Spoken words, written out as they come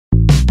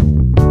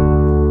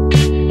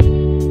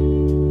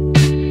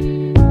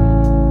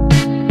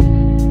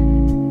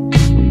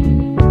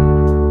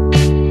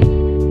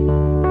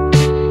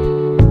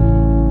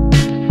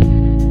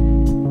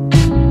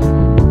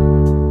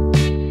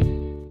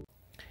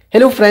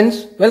Hello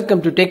friends,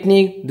 welcome to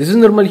Technique. This is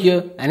Nirmal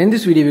here, and in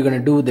this video we're going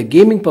to do the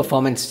gaming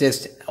performance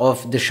test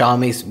of the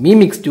Xiaomi's Mi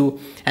Mix 2,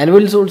 and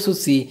we'll also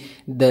see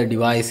the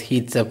device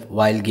heats up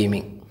while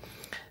gaming.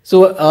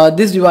 So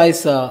this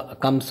device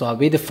comes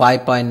with a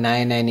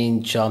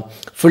 5.99-inch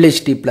Full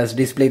HD Plus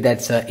display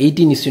that's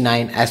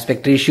 18:9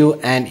 aspect ratio,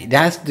 and it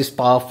has this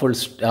powerful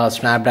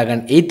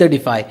Snapdragon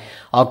 835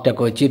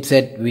 octa-core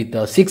chipset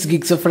with 6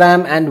 gigs of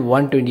RAM and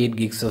 128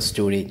 gigs of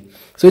storage.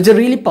 So it's a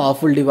really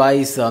powerful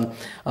device,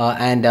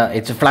 and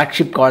it's a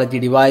flagship quality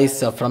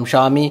device from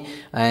Xiaomi,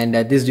 and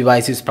this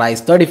device is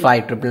priced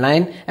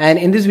 35,999. And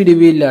in this video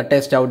we'll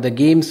test out the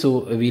games.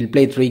 So we'll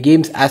play 3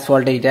 games: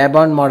 Asphalt 8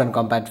 Airborne, Modern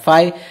Combat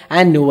 5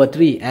 and Nova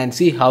 3, and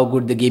see how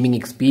good the gaming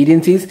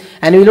experience is,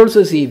 and we'll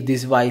also see if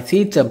this device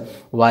heats up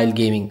while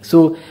gaming.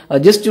 So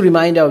just to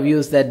remind our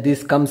viewers that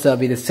this comes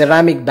with a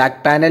ceramic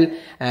back panel,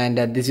 and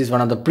this is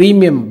one of the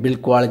premium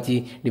build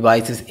quality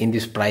devices in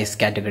this price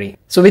category.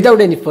 So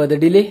without any further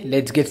delay,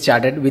 let's get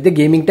started with the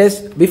gaming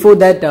test. Before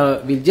that,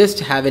 we'll just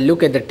have a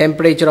look at the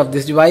temperature of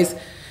this device.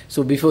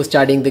 So before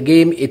starting the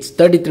game, it's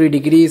 33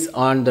 degrees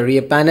on the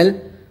rear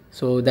panel.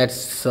 So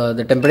that's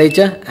the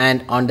temperature,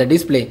 and on the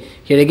display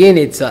here again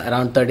it's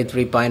around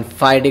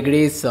 33.5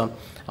 degrees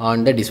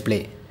on the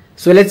display.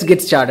 So let's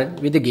get started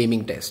with the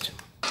gaming test.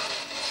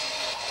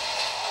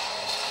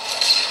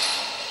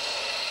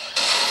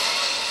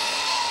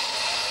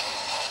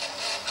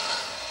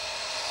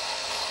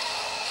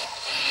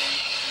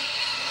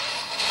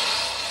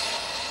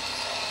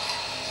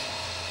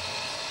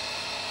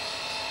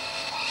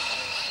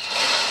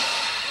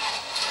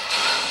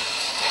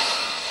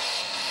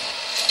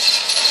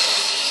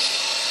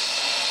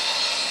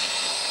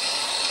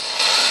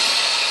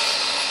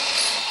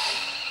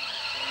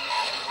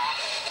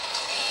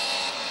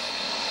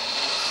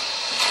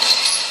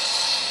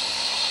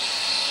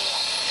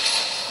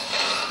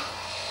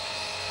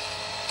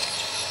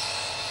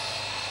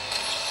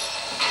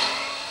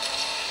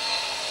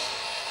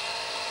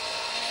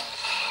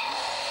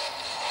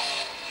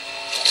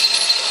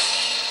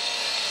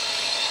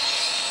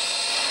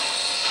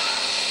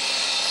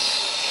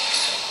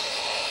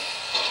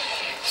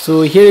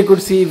 So here you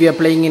could see we are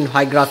playing in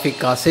high graphic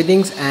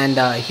settings, and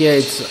here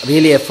it's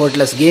really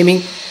effortless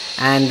gaming,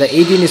 and the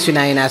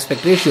 18:9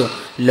 aspect ratio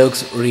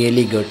looks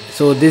really good.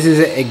 So this is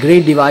a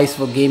great device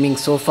for gaming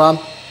so far.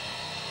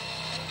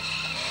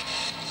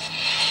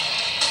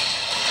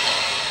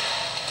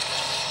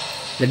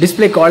 The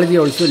display quality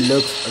also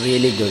looks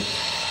really good.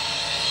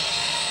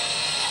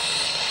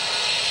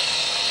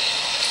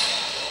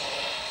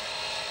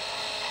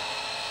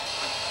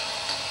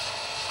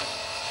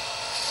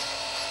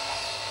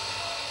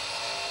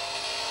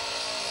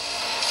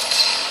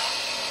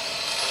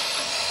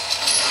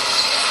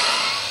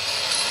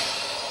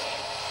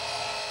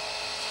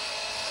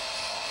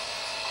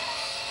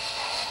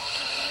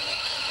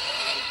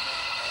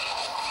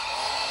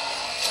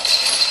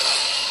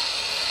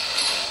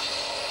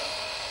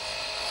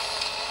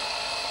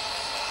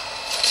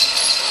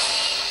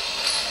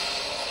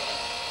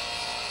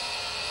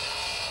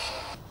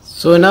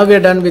 So now we are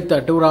done with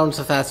 2 rounds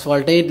of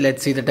Asphalt 8.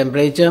 Let's see the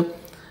temperature.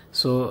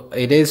 So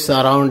it is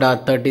around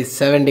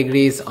 37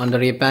 degrees on the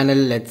rear panel.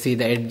 Let's see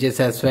the edges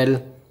as well.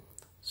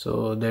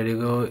 So there you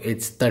go.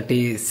 It's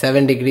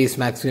 37 degrees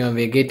maximum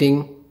we're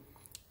getting.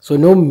 So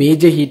no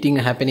major heating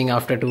happening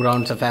after 2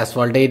 rounds of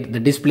Asphalt 8.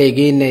 The display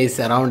again is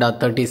around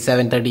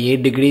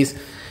 38 degrees.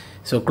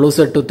 So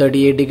closer to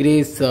 38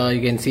 degrees.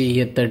 You can see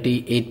here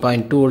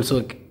 38.2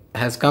 also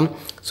has come.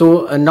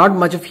 So not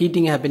much of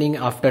heating happening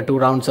after 2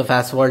 rounds of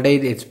Asphalt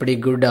 8. It's pretty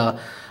good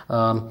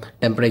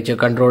temperature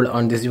control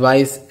on this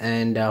device.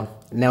 And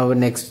now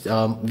next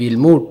we'll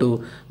move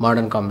to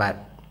Modern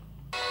Combat.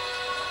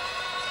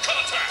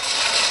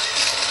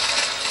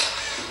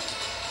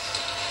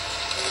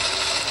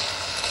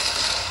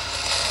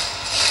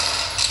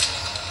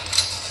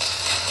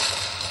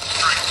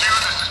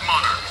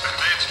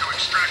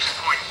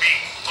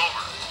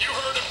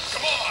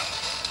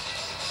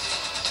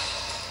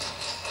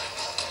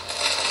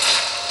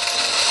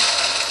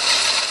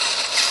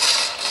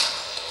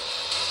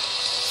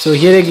 So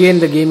here again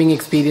the gaming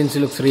experience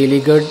looks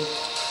really good.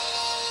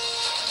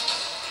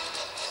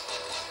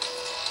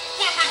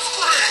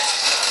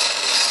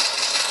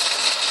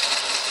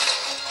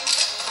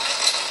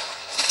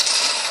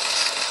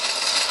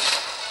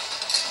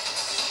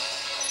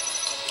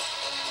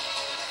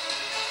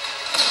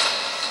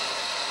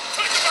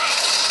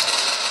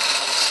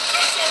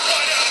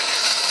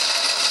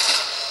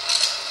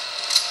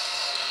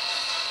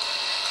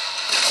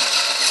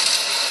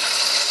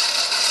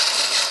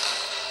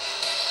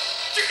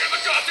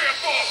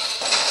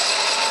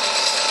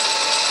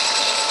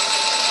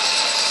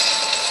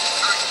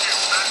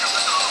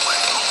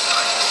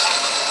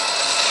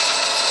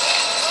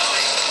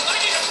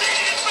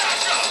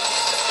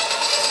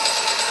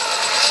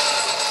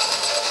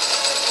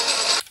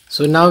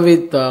 So now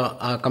with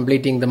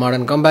completing the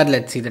Modern Combat,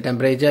 let's see the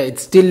temperature.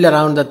 It's still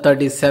around the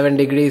 37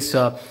 degrees,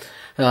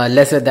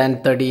 lesser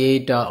than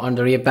 38 on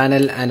the rear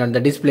panel, and on the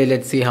display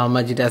let's see how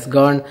much it has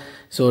gone.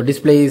 So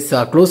display is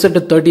closer to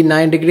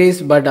 39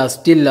 degrees, but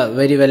still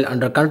very well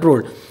under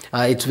control.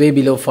 It's way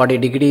below 40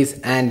 degrees,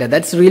 and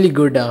that's really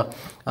good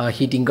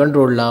heating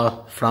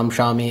control from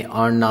Xiaomi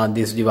on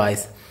this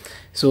device.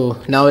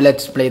 So now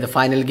let's play the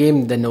final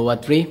game, the Nova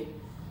 3.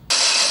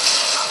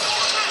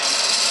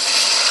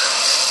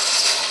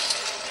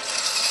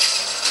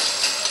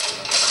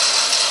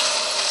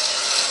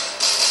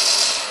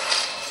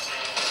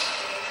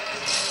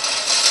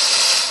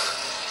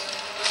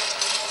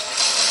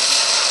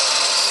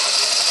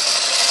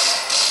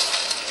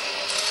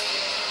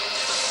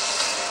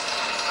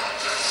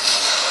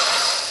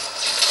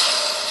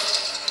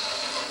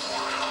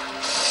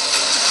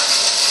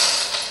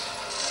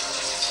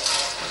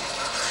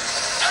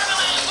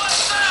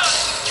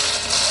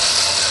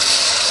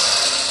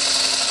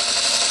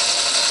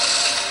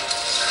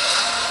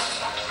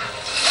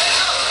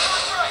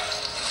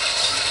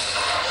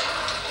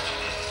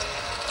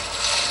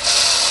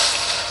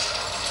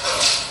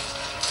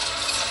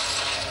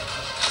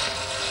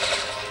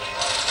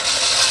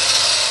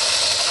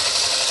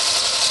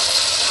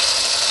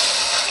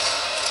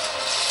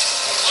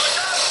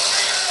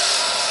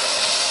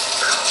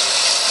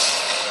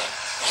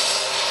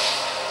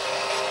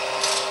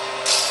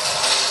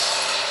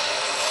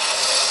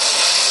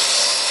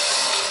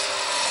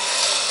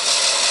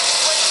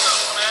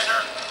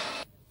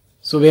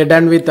 So we are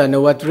done with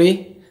Nova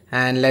 3,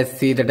 and let's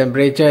see the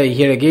temperature.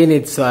 Here again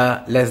it's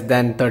less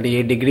than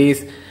 38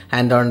 degrees,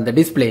 and on the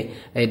display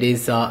it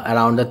is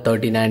around the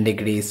 39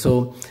 degrees.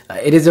 So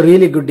it is a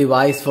really good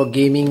device for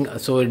gaming,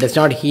 so it does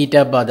not heat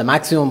up. The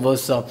maximum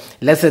was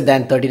lesser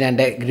than 39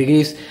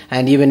 degrees,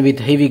 and even with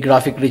heavy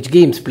graphic rich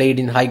games played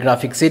in high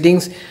graphic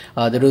settings,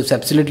 there was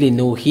absolutely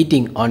no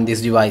heating on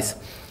this device.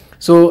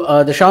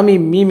 So the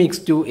Xiaomi Mi Mix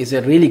 2 is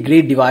a really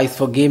great device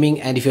for gaming,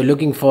 and if you're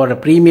looking for a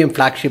premium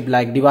flagship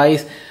like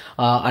device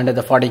under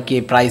the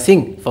 40k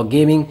pricing for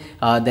gaming,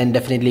 then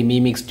definitely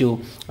Mi Mix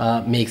 2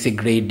 makes a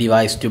great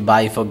device to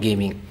buy for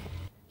gaming.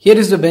 Here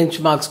is the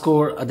benchmark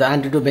score, the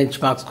Antutu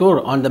benchmark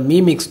score on the Mi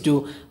Mix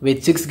 2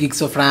 with 6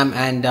 gigs of RAM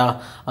and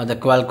the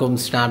Qualcomm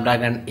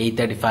Snapdragon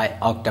 835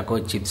 octa-core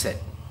chipset.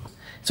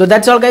 So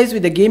that's all guys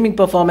with the gaming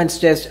performance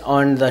test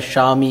on the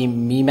Xiaomi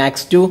Mi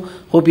Max 2.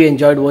 Hope you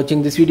enjoyed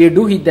watching this video.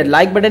 Do hit that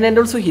like button and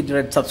also hit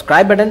that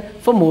subscribe button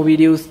for more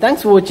videos.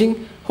 Thanks for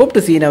watching. Hope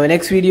to see you in our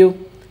next video.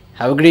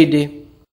 Have a great day.